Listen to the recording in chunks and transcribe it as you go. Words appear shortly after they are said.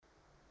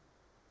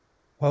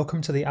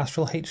Welcome to the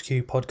Astral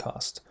HQ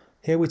podcast.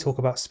 Here we talk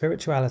about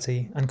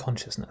spirituality and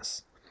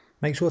consciousness.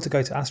 Make sure to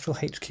go to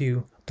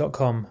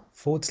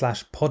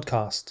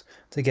astralhq.com/podcast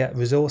to get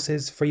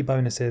resources, free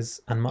bonuses,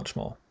 and much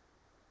more.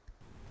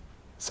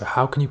 So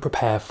how can you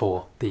prepare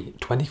for the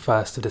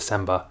 21st of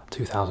December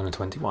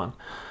 2021?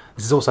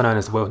 This is also known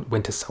as the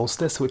winter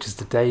solstice, which is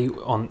the day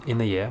in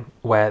the year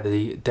where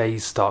the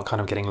days start kind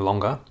of getting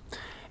longer.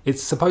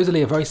 It's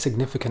supposedly a very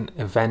significant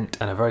event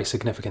and a very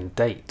significant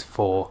date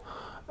for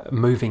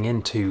moving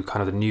into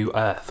kind of the new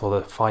Earth or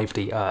the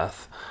 5D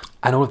Earth.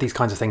 And all of these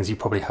kinds of things you've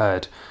probably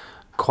heard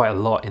quite a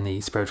lot in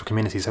the spiritual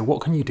community. So what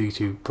can you do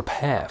to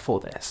prepare for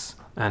this?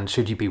 And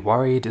should you be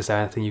worried? Is there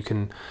anything you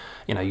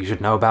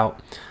should know about?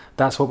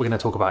 That's what we're going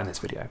to talk about in this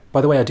video.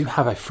 By the way, I do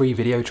have a free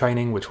video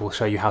training which will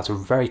show you how to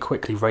very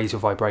quickly raise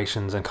your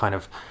vibrations and kind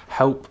of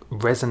help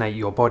resonate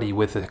your body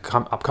with the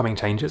upcoming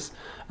changes.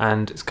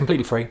 And it's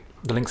completely free.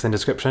 The link's in the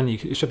description.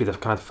 It should be the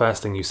kind of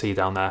first thing you see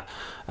down there.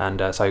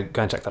 And so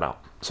go and check that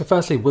out. So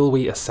firstly, will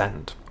we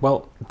ascend?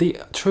 Well, the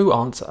true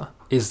answer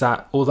is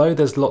that although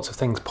there's lots of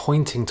things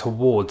pointing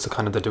towards the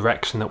kind of the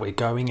direction that we're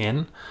going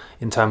in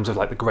terms of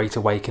like the Great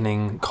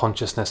Awakening,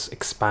 consciousness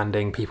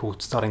expanding, people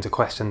starting to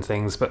question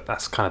things, but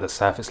that's kind of the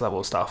surface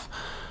level stuff.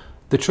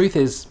 The truth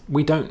is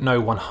we don't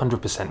know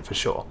 100% for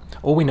sure.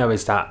 All we know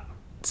is that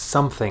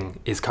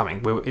something is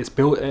coming.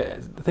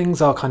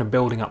 Things are kind of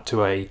building up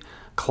to a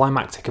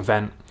climactic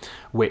event,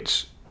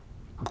 which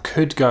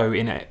could go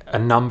in a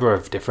number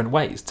of different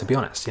ways, to be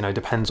honest.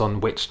 Depends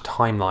on which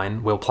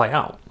timeline will play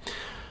out.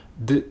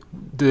 The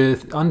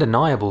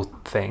undeniable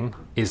thing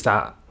is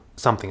that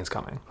something is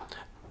coming.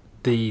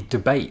 The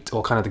debate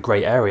or kind of the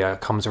grey area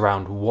comes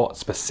around what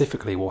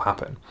specifically will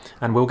happen.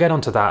 And we'll get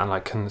onto that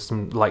and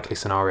some likely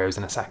scenarios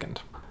in a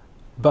second.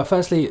 But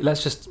firstly,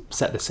 let's just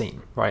set the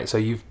scene, right? So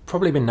you've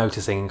probably been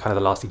noticing in kind of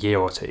the last year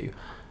or two,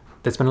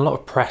 there's been a lot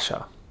of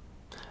pressure.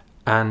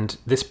 And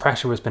this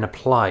pressure has been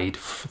applied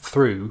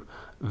through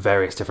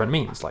various different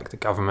means, like the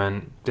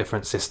government,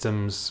 different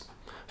systems,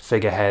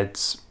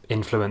 figureheads,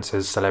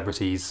 influencers,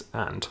 celebrities,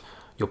 and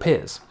your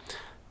peers.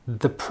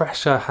 The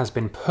pressure has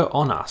been put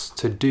on us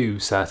to do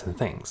certain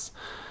things.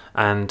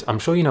 And I'm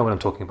sure you know what I'm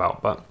talking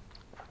about, but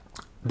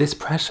this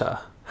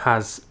pressure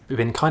has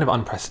been kind of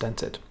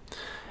unprecedented.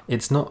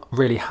 It's not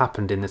really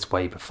happened in this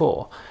way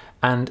before.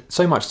 And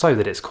so much so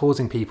that it's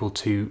causing people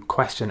to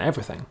question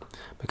everything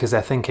because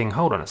they're thinking,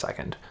 hold on a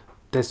second,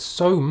 there's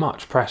so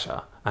much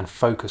pressure and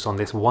focus on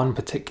this one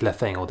particular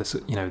thing or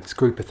this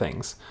group of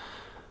things.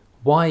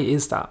 Why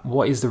is that?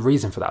 What is the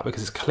reason for that?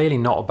 Because it's clearly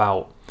not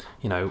about,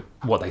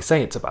 what they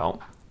say it's about.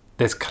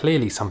 There's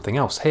clearly something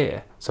else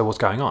here. So what's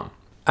going on?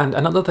 And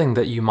another thing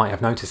that you might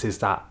have noticed is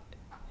that,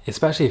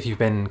 especially if you've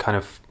been kind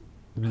of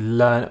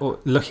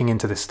looking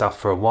into this stuff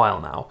for a while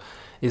now,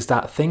 is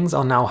that things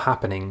are now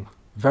happening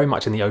very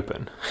much in the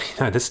open.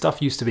 This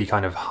stuff used to be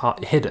kind of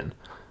hidden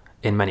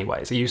in many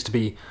ways. It used to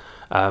be,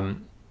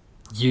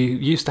 you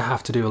used to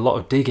have to do a lot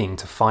of digging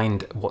to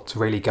find what's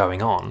really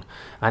going on.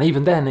 And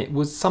even then, it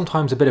was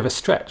sometimes a bit of a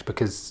stretch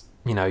because,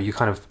 you're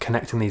kind of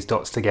connecting these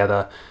dots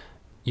together.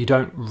 You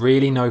don't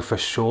really know for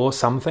sure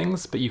some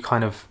things, but you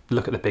kind of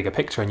look at the bigger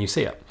picture and you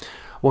see it.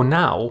 Well,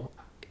 now,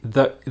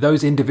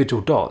 those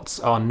individual dots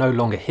are no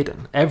longer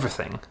hidden.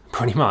 Everything,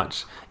 pretty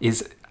much,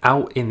 is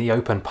out in the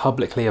open,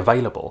 publicly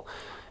available.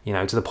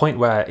 To the point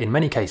where, in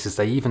many cases,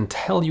 they even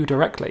tell you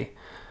directly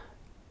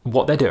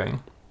what they're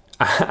doing.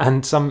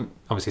 And some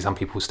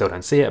people still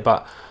don't see it,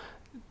 but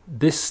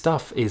this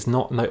stuff is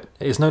no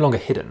longer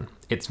hidden.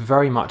 It's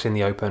very much in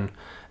the open,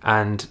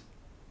 and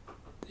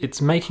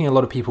it's making a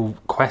lot of people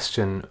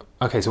question,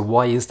 okay, so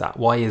why is that?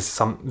 Why is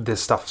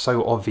this stuff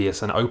so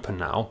obvious and open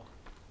now,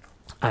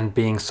 and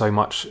being so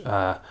much,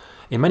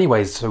 in many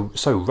ways,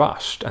 so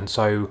rushed and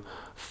so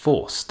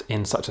forced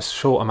in such a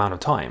short amount of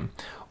time,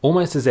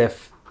 almost as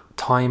if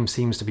time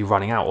seems to be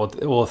running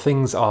out, or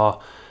things are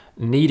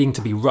needing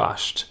to be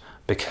rushed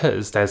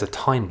because there's a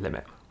time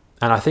limit.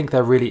 And I think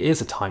there really is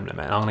a time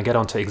limit. And I'm going to get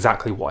onto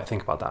exactly what I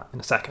think about that in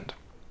a second.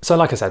 So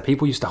like I said,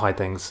 people used to hide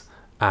things.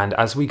 And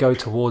as we go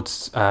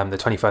towards the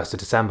 21st of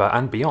December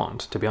and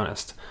beyond, to be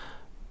honest,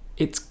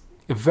 it's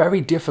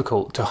very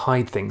difficult to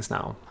hide things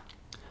now.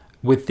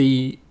 With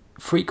the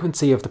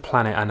frequency of the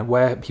planet and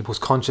where people's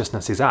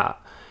consciousness is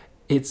at,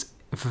 it's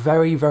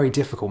very, very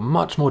difficult,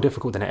 much more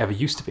difficult than it ever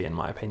used to be, in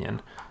my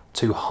opinion,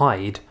 to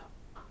hide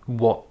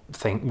what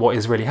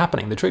is really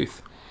happening, the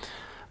truth.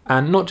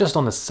 And not just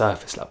on the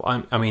surface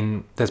level. I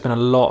mean, there's been a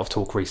lot of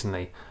talk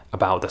recently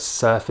about the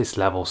surface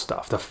level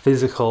stuff, the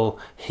physical,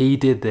 he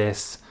did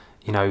this,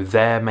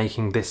 they're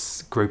making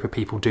this group of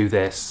people do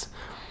this.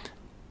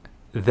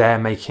 I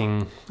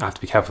have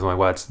to be careful with my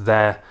words,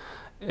 they're,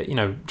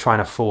 trying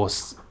to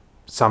force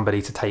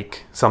somebody to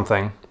take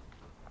something.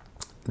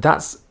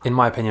 That's, in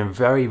my opinion,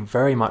 very,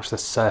 very much the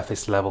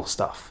surface level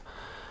stuff.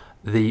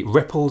 The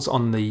ripples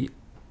on the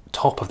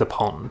top of the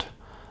pond.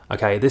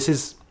 Okay, this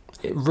is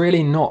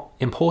really not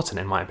important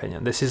in my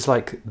opinion. This is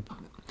like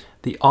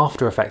the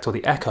after effect or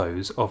the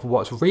echoes of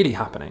what's really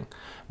happening,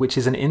 which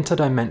is an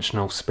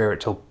interdimensional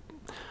spiritual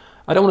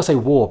I don't want to say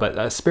war, but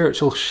a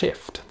spiritual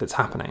shift that's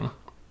happening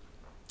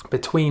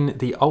between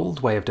the old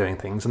way of doing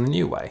things and the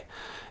new way.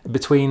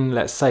 Between,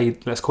 let's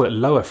call it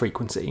lower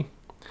frequency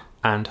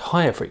and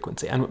higher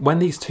frequency. And when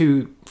these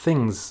two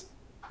things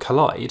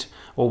collide,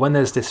 or when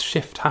there's this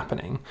shift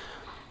happening,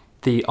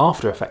 the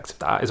after effects of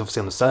that is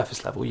obviously on the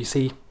surface level. You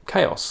see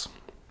chaos,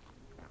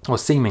 or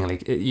seemingly,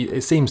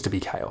 it seems to be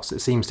chaos. It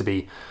seems to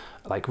be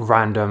like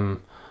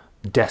random,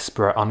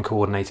 desperate,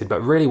 uncoordinated.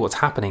 But really, what's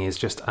happening is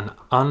just an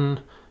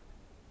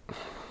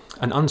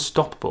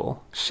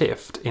unstoppable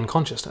shift in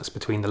consciousness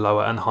between the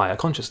lower and higher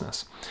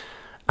consciousness.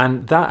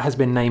 And that has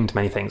been named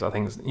many things. I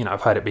think,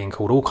 I've heard it being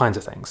called all kinds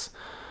of things.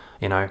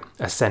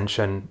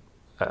 Ascension,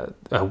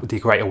 the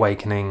Great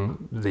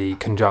Awakening, the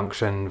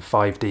conjunction,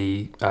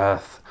 5D,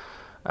 Earth,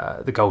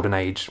 the Golden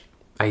Age,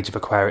 Age of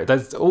Aquarius.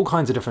 There's all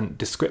kinds of different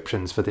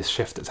descriptions for this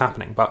shift that's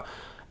happening. But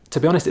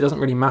to be honest, it doesn't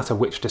really matter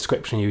which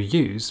description you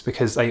use,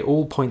 because they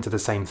all point to the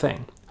same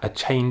thing: a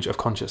change of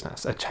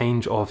consciousness, a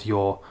change of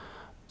your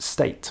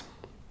state.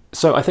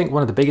 So I think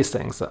one of the biggest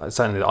things that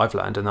I've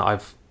learned, and that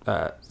I've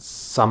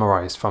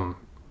summarized from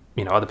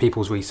other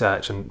people's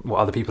research and what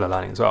other people are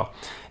learning as well,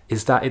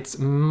 is that it's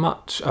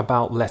much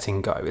about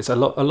letting go. It's a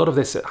lot of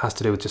this has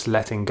to do with just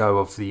letting go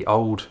of the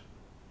old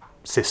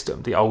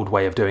system, the old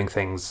way of doing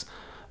things,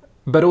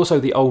 but also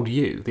the old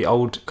you, the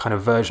old kind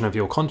of version of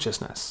your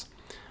consciousness.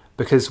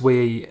 Because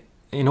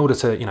in order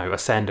to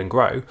ascend and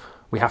grow,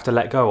 we have to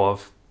let go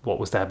of what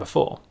was there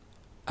before.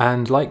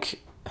 And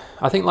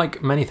I think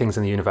like many things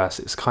in the universe,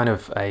 it's kind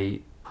of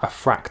a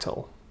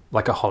fractal,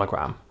 like a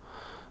hologram.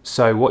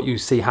 So what you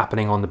see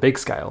happening on the big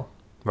scale,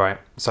 right?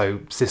 So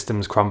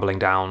systems crumbling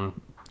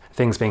down,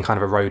 things being kind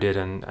of eroded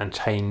and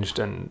changed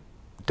and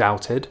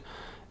doubted,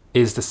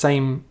 is the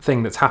same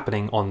thing that's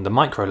happening on the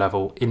micro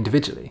level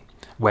individually,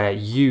 where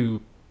you,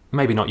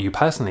 maybe not you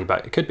personally,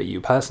 but it could be you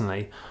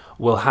personally,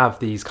 will have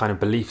these kind of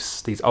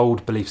beliefs, these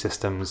old belief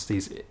systems,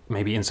 these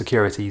maybe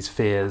insecurities,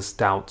 fears,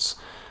 doubts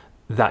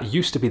that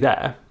used to be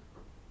there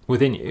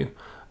within you,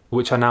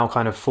 which are now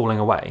kind of falling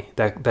away.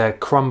 They're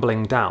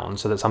crumbling down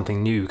so that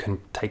something new can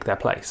take their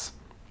place.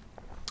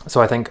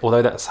 So I think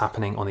although that's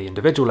happening on the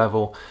individual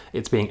level,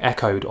 it's being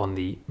echoed on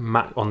the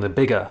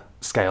bigger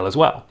scale as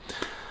well.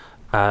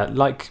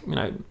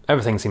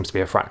 Everything seems to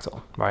be a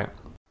fractal, right?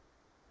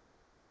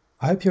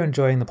 I hope you're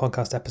enjoying the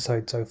podcast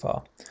episode so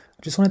far.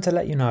 I just wanted to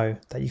let you know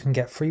that you can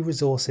get free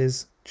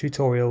resources,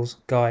 tutorials,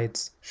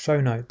 guides, show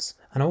notes,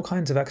 and all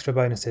kinds of extra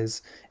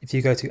bonuses if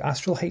you go to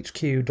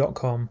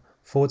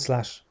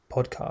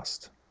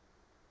astralhq.com/podcast.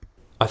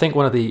 I think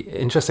one of the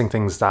interesting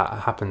things that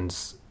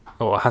happens,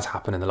 or has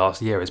happened in the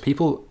last year, is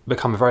people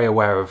become very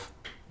aware of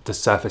the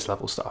surface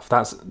level stuff.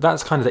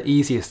 That's kind of the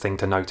easiest thing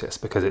to notice,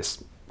 because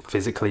it's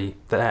physically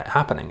there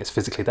happening. It's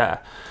physically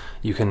there.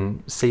 You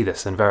can see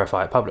this and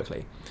verify it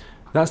publicly.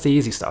 That's the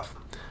easy stuff.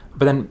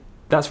 But then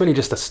that's really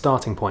just a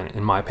starting point,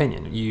 in my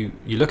opinion. You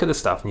look at the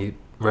stuff and you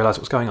realize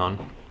what's going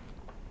on,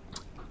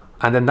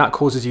 and then that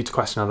causes you to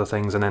question other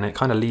things, and then it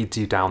kind of leads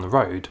you down the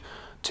road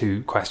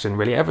to question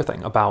really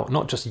everything about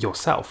not just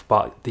yourself,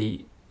 but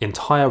the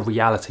entire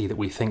reality that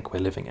we think we're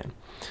living in.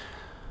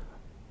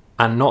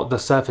 And not the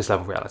surface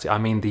level reality. I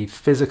mean the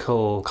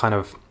physical kind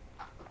of,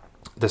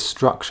 the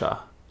structure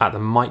at the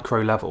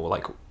micro level,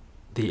 like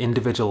the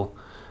individual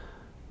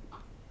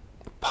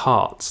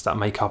parts that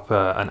make up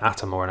an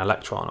atom or an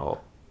electron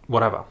or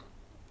whatever,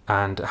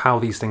 and how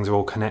these things are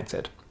all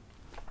connected.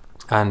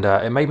 And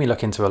it made me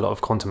look into a lot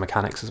of quantum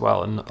mechanics as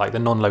well, and like the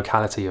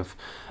non-locality of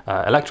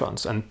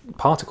electrons and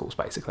particles,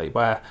 basically,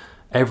 where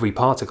every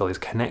particle is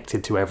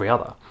connected to every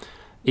other,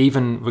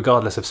 even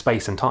regardless of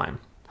space and time,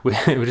 which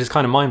is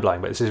kind of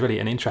mind-blowing. But this is really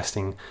an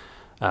interesting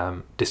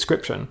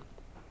description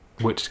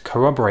which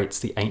corroborates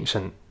the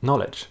ancient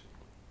knowledge.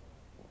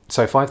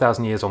 So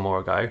 5,000 years or more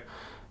ago,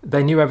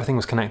 they knew everything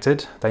was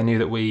connected. They knew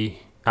that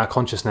our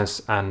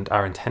consciousness and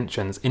our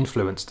intentions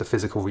influenced the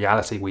physical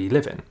reality we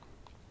live in.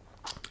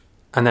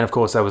 And then, of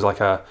course, there was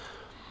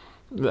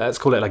let's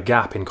call it a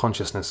gap in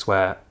consciousness,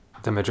 where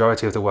the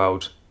majority of the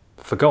world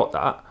forgot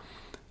that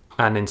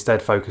and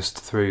instead focused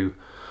through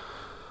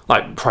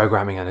like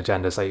programming and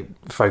agendas. They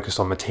focused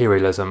on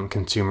materialism,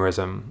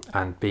 consumerism,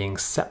 and being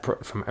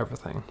separate from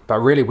everything. But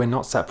really, we're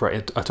not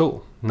separate at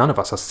all. None of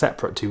us are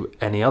separate to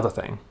any other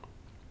thing.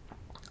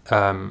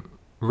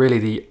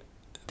 Really,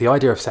 the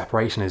idea of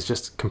separation is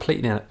just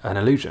completely an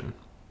illusion.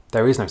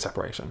 There is no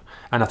separation.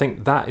 And I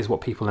think that is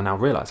what people are now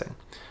realizing.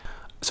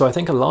 So I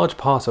think a large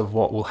part of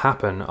what will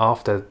happen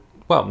after,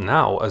 well,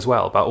 now as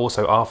well, but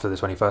also after the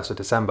 21st of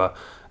December,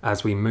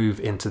 as we move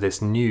into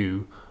this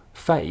new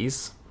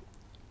phase,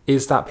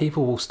 is that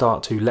people will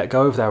start to let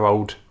go of their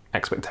old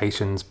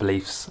expectations,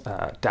 beliefs,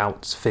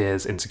 doubts,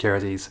 fears,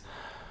 insecurities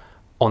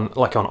on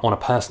a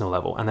personal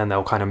level, and then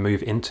they'll kind of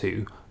move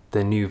into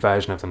the new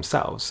version of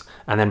themselves.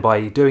 And then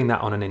by doing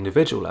that on an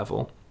individual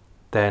level,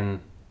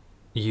 then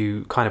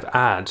you kind of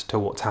add to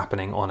what's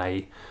happening on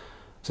a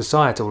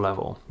societal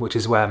level, which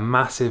is where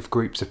massive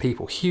groups of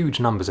people, huge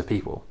numbers of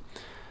people,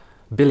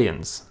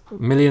 billions,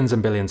 millions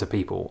and billions of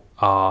people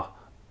are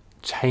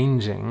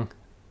changing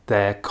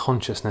their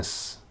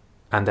consciousness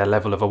and their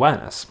level of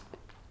awareness.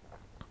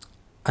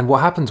 And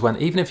what happens when,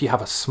 even if you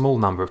have a small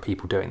number of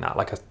people doing that,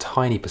 like a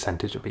tiny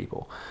percentage of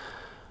people,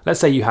 let's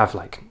say you have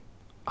like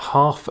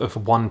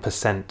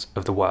 1%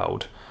 of the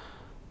world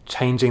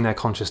changing their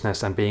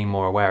consciousness and being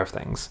more aware of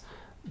things,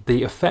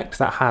 the effect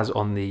that has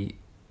on the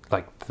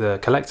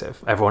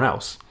collective, everyone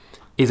else,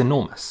 is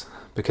enormous,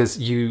 because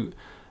you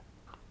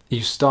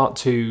start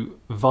to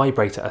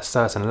vibrate at a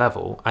certain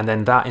level, and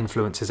then that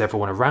influences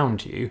everyone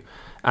around you.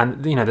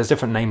 And there's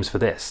different names for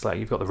this, like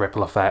you've got the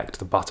ripple effect,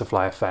 the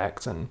butterfly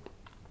effect, and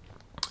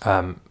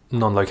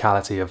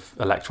non-locality of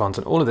electrons,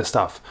 and all of this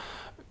stuff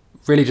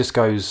really just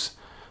goes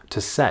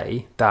to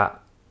say that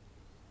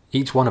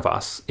each one of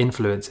us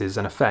influences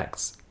and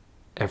affects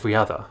every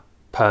other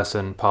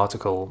person,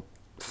 particle,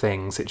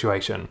 thing,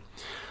 situation.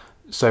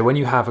 So when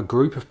you have a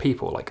group of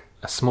people, like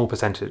a small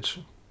percentage,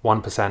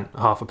 1%,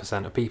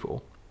 0.5% of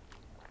people,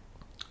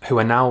 who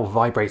are now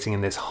vibrating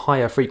in this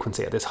higher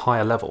frequency, at this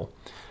higher level,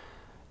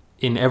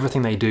 in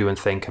everything they do and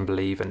think and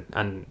believe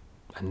and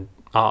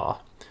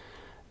are,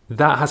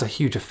 that has a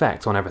huge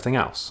effect on everything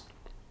else.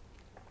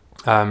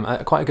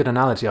 Quite a good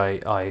analogy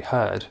I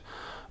heard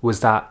was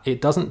that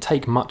it doesn't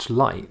take much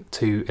light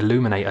to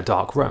illuminate a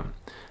dark room.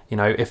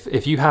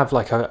 If you have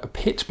like a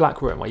pitch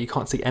black room where you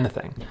can't see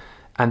anything,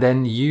 and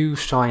then you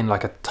shine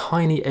like a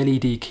tiny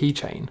LED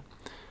keychain,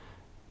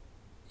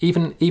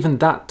 even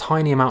that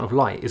tiny amount of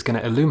light is going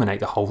to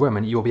illuminate the whole room,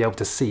 and you'll be able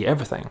to see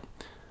everything.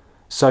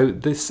 So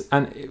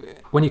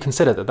when you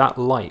consider that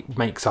light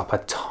makes up a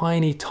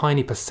tiny,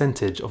 tiny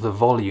percentage of the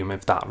volume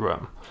of that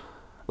room,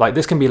 like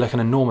this can be like an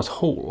enormous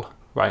hall,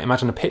 right?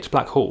 Imagine a pitch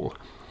black hall,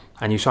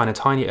 and you shine a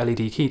tiny LED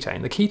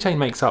keychain. The keychain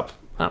makes up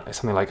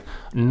something like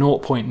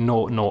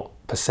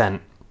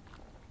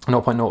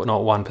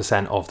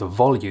 0.01% of the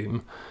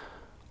volume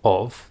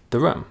of the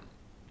room.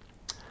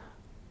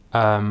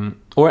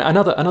 Or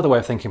another way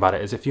of thinking about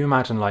it is, if you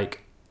imagine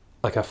like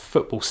a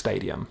football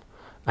stadium,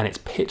 and it's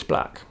pitch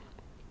black,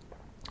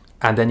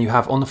 and then you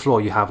have on the floor,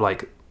 you have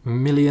like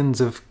millions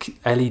of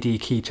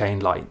LED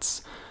keychain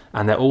lights,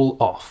 and they're all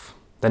off.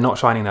 They're not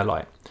shining their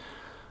light.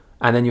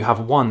 And then you have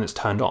one that's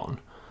turned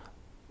on.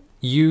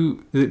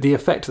 The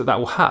effect that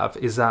will have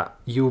is that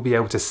you will be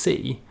able to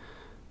see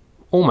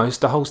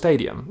almost the whole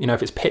stadium.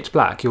 If it's pitch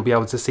black, you'll be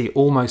able to see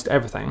almost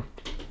everything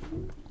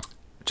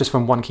just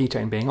from one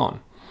keychain being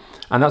on.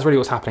 And that's really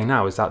what's happening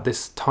now, is that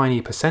this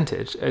tiny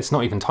percentage, it's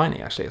not even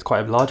tiny actually, it's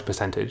quite a large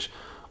percentage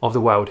of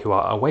the world who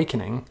are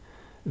awakening,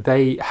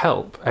 they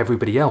help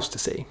everybody else to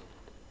see.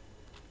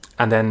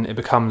 And then it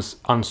becomes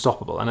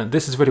unstoppable. And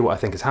this is really what I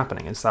think is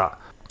happening, is that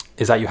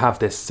you have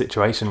this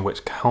situation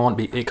which can't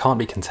be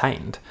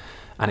contained,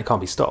 and it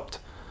can't be stopped.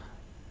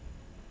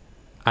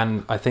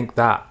 And I think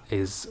that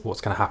is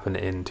what's going to happen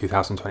in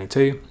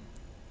 2022,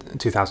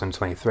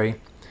 2023.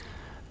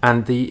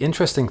 And the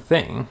interesting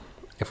thing,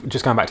 if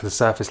just going back to the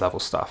surface level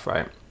stuff,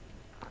 right?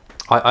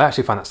 I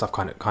actually find that stuff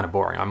kind of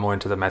boring. I'm more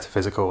into the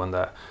metaphysical and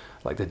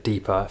the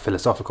deeper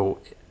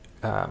philosophical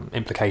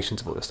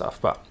implications of all this stuff.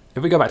 But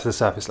if we go back to the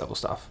surface level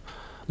stuff,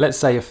 let's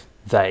say if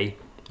they,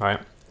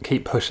 right,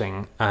 keep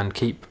pushing and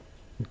keep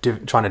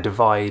trying to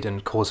divide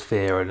and cause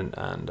fear and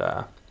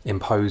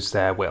impose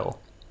their will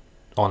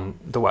on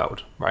the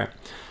world, right?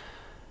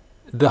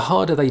 The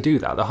harder they do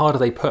that, the harder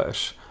they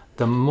push,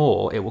 the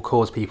more it will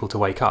cause people to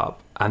wake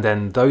up, and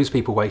then those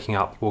people waking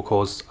up will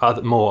cause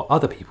more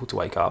other people to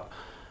wake up,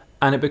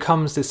 and it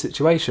becomes this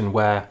situation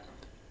where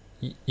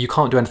you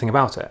can't do anything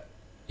about it.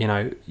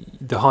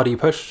 The harder you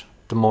push,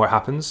 the more it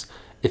happens.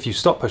 If you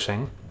stop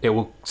pushing, it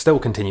will still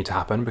continue to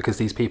happen, because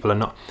these people are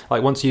not,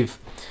 like, once you've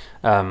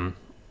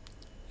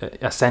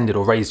ascended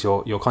or raised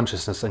your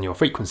consciousness and your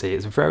frequency,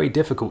 it's very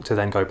difficult to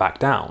then go back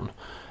down.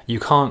 You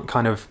can't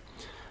kind of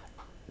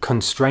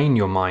constrain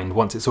your mind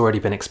once it's already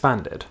been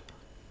expanded.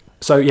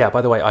 So yeah,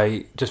 by the way,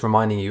 I just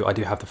reminding you, I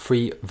do have the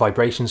free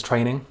vibrations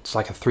training. It's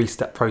like a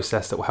 3-step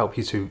process that will help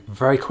you to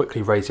very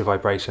quickly raise your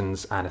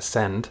vibrations and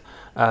ascend.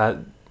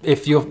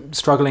 If you're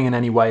struggling in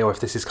any way, or if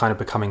this is kind of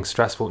becoming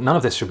stressful, none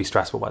of this should be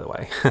stressful, by the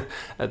way.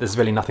 There's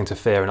really nothing to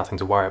fear and nothing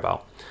to worry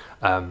about.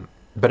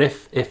 But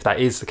if that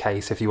is the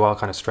case, if you are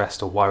kind of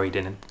stressed or worried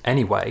in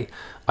any way,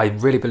 I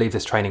really believe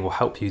this training will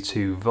help you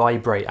to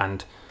vibrate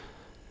and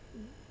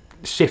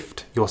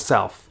shift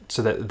yourself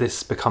so that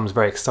this becomes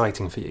very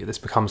exciting for you. This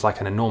becomes like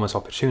an enormous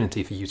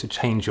opportunity for you to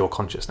change your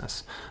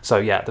consciousness. So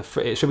yeah,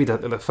 it should be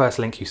the first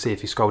link you see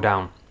if you scroll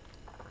down.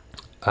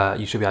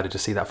 You should be able to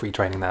just see that free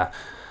training there.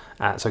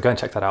 So go and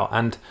check that out,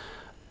 and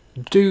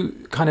do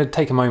kind of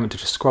take a moment to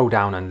just scroll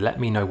down and let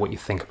me know what you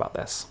think about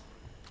this.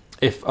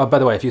 By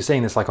the way, if you're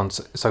seeing this like on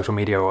social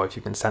media, or if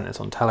you've been sent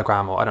this on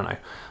Telegram, or I don't know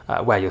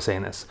where you're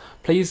seeing this,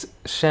 please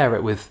share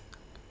it with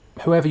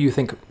whoever you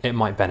think it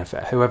might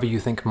benefit, whoever you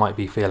think might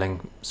be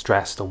feeling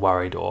stressed or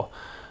worried or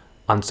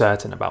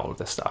uncertain about all of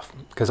this stuff,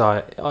 because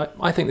I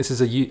think this is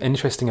an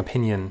interesting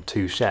opinion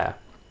to share.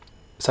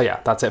 So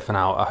yeah, that's it for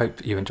now. I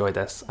hope you enjoyed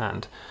this,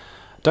 and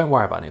don't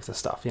worry about any of this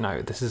stuff.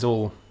 This is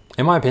all,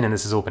 in my opinion,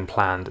 this has all been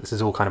planned. This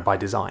is all kind of by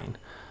design.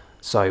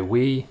 So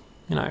what's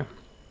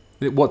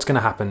going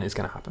to happen is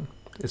going to happen.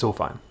 It's all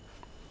fine.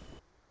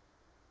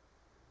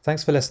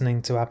 Thanks for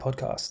listening to our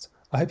podcast.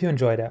 I hope you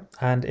enjoyed it.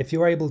 And if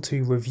you're able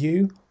to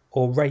review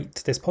or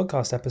rate this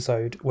podcast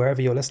episode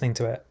wherever you're listening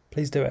to it,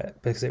 please do it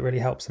because it really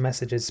helps the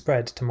messages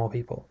spread to more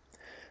people.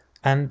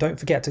 And don't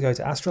forget to go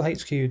to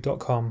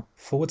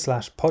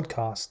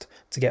astralhq.com/podcast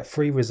to get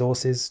free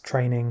resources,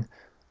 training,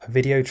 a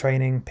video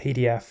training,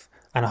 PDF,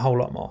 and a whole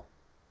lot more.